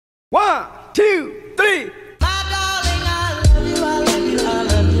1, 2, 3.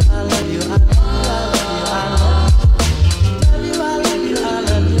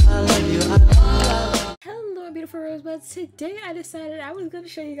 Hello beautiful rosebuds. Today I decided I was going to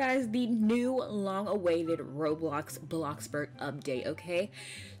show you guys the new long-awaited Roblox Bloxburg update, okay?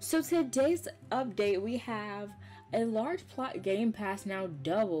 So today's update, we have a large plot game pass now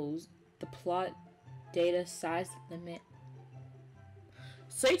doubles the plot data size limit.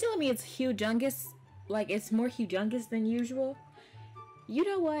 So you're telling me it's humongous, like it's more humongous than usual? You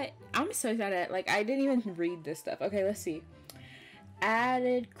know what? I'm so excited. Like, I didn't even read this stuff. Okay, let's see.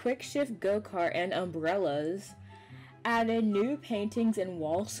 Added quick shift go-kart and umbrellas. Added new paintings and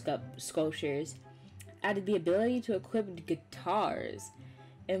wall sculptures. Added the ability to equip guitars.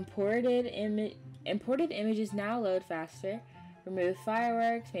 Imported images now load faster. Remove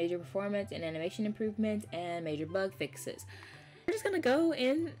fireworks, major performance and animation improvements, and major bug fixes. We're just gonna go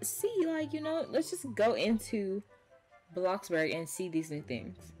and see, like, you know, let's just go into Bloxburg and see these new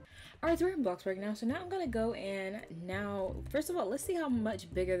things. Alright, so we're in Bloxburg now, so now I'm gonna go and now, first of all, let's see how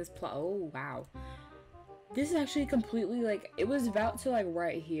much bigger this plot. Oh, wow. This is actually completely, like, it was about to, like,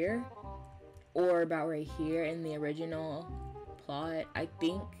 right here, or about right here in the original plot, I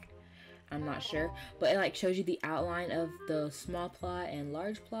think. I'm not sure, but it, like, shows you the outline of the small plot and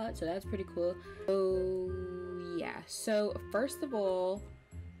large plot, so that's pretty cool. So yeah, so first of all,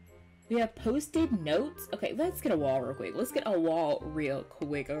 we have posted notes. Okay, let's get a wall real quick. Let's get a wall real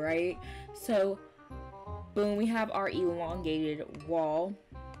quick, alright? So, boom, we have our elongated wall.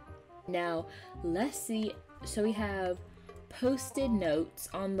 Now, let's see. So we have posted notes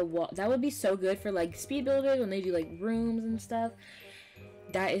on the wall. That would be so good for, like, speed builders when they do, like, rooms and stuff.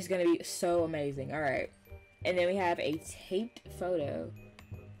 That is gonna be so amazing. Alright. And then we have a taped photo.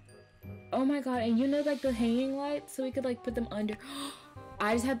 Oh my god, and you know, like, the hanging lights, so we could, like, put them under.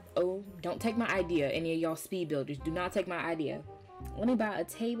 I just had, oh, don't take my idea, any of y'all speed builders. Do not take my idea. Let me buy a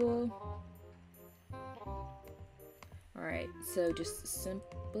table. Alright, so just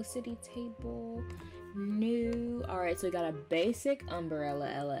simplicity table. New. Alright, so we got a basic umbrella,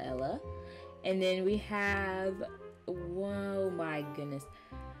 Ella. And then we have, whoa, my goodness.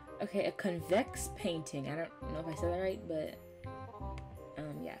 Okay, a convex painting. I don't know if I said that right, but,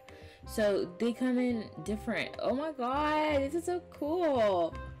 yeah. So they come in different. Oh my god, this is so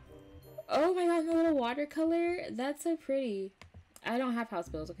cool. Oh my god, the little watercolor. That's so pretty. I don't have house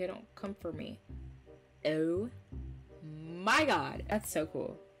bills, okay? Don't come for me. Oh my god, that's so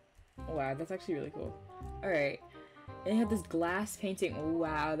cool. Wow, that's actually really cool. Alright. And you have this glass painting.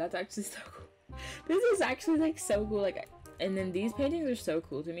 Wow, that's actually so cool. This is actually, like, so cool. Like, and then these paintings are so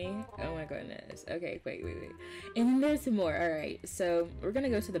cool to me. Oh my goodness. Okay, wait. And then there's some more. Alright, so we're gonna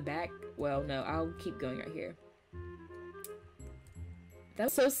go to the back. Well, no, I'll keep going right here.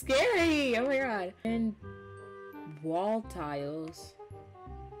 That's so scary! Oh my god. And wall tiles.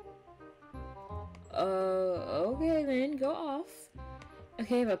 Okay then, go off.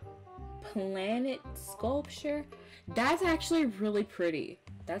 Okay, I have a planet sculpture. That's actually really pretty.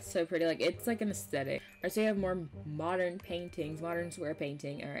 That's so pretty. Like, it's like an aesthetic. Alright, so you have more modern paintings, modern square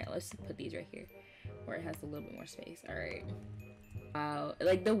painting. Alright, let's put these right here where it has a little bit more space. Alright. Wow.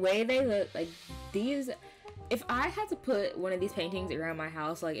 Like, the way they look, like, these, if I had to put one of these paintings around my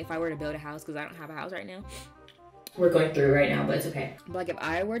house, like, if I were to build a house, because I don't have a house right now. We're going through right now, but it's okay. But, like, if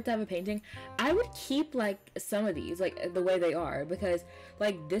I were to have a painting, I would keep, like, some of these, like, the way they are, because,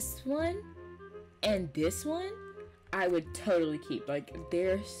 like, this one and this one, I would totally keep. Like,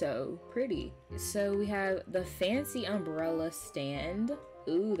 they're so pretty. So we have the fancy umbrella stand.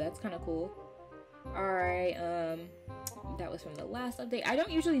 Ooh, that's kind of cool. Alright, that was from the last update. I don't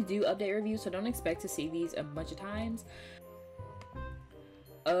usually do update reviews, so don't expect to see these a bunch of times.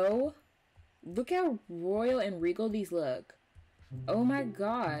 Oh, look how royal and regal these look. Oh my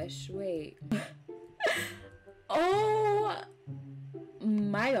gosh, wait. Oh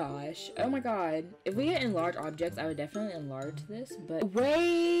my gosh. Oh my god. If we get enlarge objects, I would definitely enlarge this, but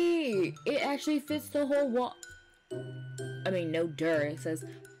wait! It actually fits the whole wall. I mean, no dirt. It says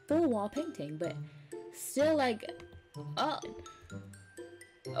full wall painting, but still, like, oh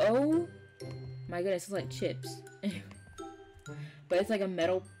my goodness, it's like chips. But it's like a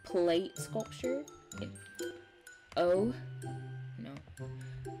metal plate sculpture. Oh no.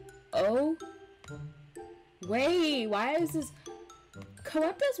 Oh wait, why is this?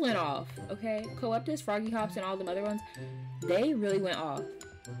 Coeptus went off. Okay, Coeptus, Froggy Hops, and all them other ones, they really went off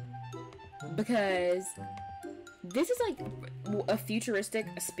because this is like a futuristic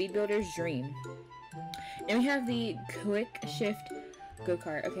speed builder's dream. And we have the quick shift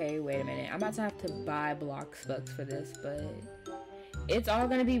go-kart. Okay, wait a minute. I'm about to have to buy Bloxburg for this, but It's all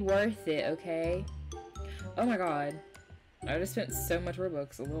gonna be worth it, okay? Oh my god. I just spent so much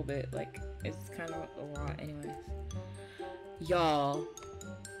Robux, a little bit. Like, it's kind of a lot anyways. Y'all.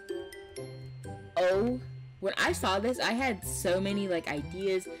 Oh, when I saw this, I had so many, like,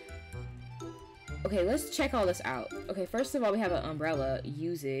 ideas. Okay, let's check all this out. Okay, first of all, we have an umbrella.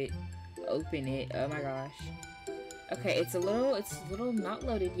 Use it. Open it. Oh my gosh. Okay, it's a little not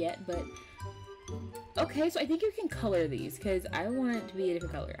loaded yet, but okay, so I think you can color these because I want it to be a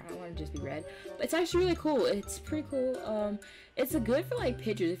different color. I don't want it to just be red, but it's actually really cool. It's pretty cool. It's a good for like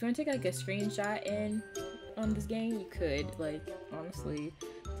pictures. If you want to take like a screenshot in this game, you could. Like, honestly,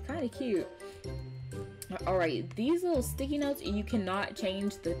 it's kind of cute. Alright, these little sticky notes, you cannot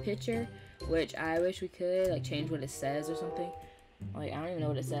change the picture, which I wish we could, like, change what it says or something. Like, I don't even know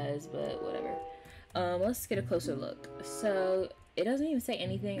what it says, but whatever. Let's get a closer look. So, it doesn't even say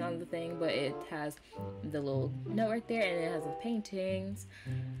anything on the thing, but it has the little note right there, and it has the paintings.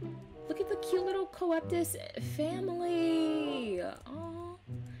 Look at the cute little Coeptus family! Aww.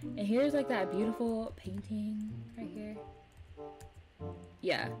 And here's, like, that beautiful painting right here.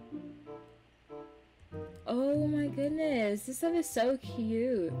 Yeah. Oh my goodness, this stuff is so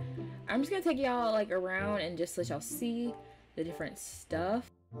cute. I'm just gonna take y'all like around and just let y'all see the different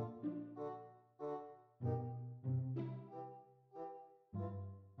stuff.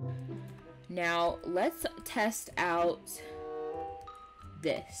 Now let's test out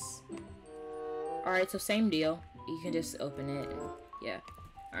this. Alright, so same deal. You can just open it. Yeah.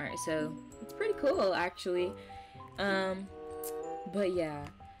 Alright, so it's pretty cool actually. But yeah.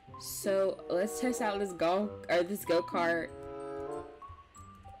 So let's test out this go-kart.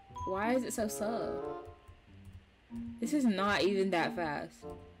 Why is it so slow? This is not even that fast.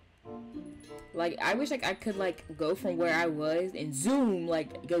 Like, I wish like I could like go from where I was and zoom,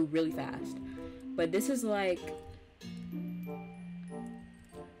 like go really fast. But this is like,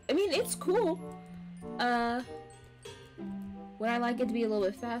 I mean, it's cool. Would I like it to be a little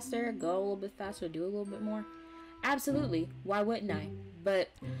bit faster, go a little bit faster, do a little bit more? Absolutely. Why wouldn't I? But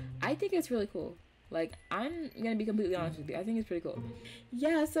I think it's really cool. Like, I'm gonna be completely honest with you. I think it's pretty cool.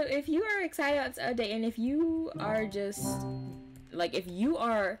 Yeah, so if you are excited about this update, and if you are just, like, if you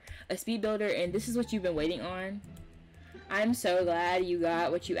are a speed builder and this is what you've been waiting on, I'm so glad you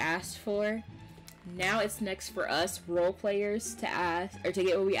got what you asked for. Now it's next for us role players to ask, or to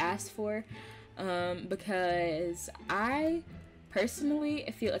get what we asked for. Because I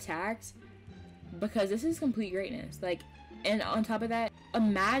personally feel attacked because this is complete greatness. Like, and on top of that,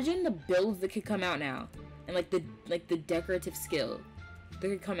 imagine the builds that could come out now, and like the decorative skill that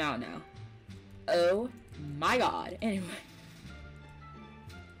could come out now. Oh my god. Anyway,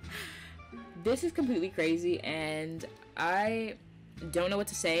 this is completely crazy, and I don't know what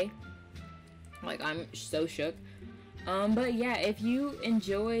to say. Like, I'm so shook. But yeah, if you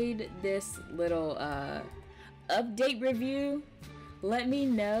enjoyed this little update review, let me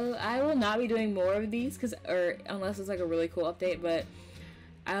know. I will not be doing more of these unless it's like a really cool update, but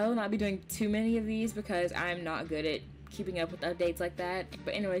I will not be doing too many of these because I'm not good at keeping up with updates like that.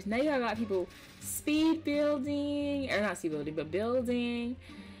 But anyways, now you got people speed building, or not speed building, but building,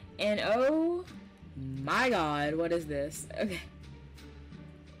 and oh my god, what is this? Okay.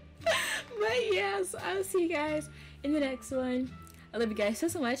 But yes, I'll see you guys in the next one. I love you guys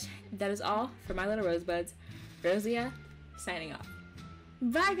so much. That is all for my little rosebuds. Rosia, signing off.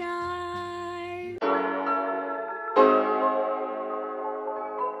 Bye guys!